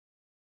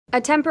A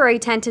temporary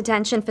tent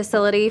detention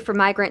facility for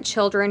migrant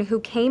children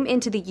who came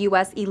into the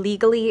U.S.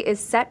 illegally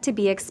is set to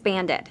be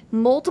expanded.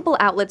 Multiple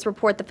outlets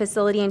report the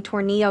facility in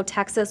Tornillo,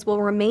 Texas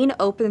will remain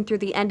open through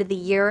the end of the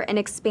year and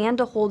expand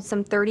to hold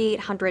some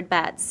 3,800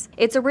 beds.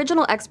 Its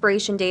original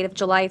expiration date of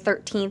July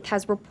 13th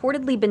has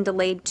reportedly been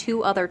delayed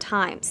 2 other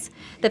times.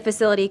 The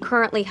facility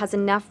currently has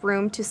enough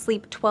room to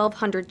sleep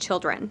 1,200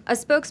 children. A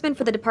spokesman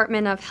for the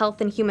Department of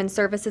Health and Human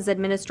Services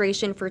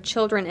Administration for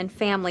Children and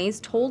Families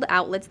told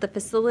outlets the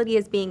facility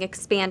is being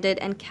expanded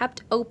and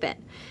kept open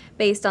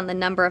based on the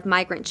number of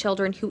migrant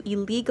children who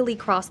illegally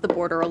cross the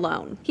border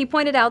alone. He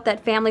pointed out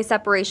that family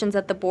separations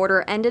at the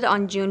border ended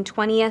on June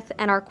 20th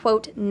and are,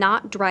 quote,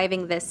 not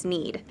driving this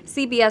need.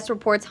 CBS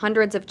reports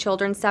hundreds of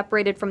children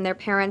separated from their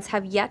parents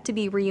have yet to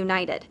be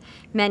reunited,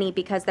 many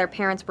because their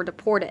parents were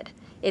deported.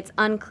 It's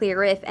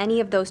unclear if any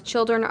of those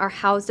children are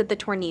housed at the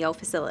Tornillo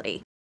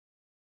facility.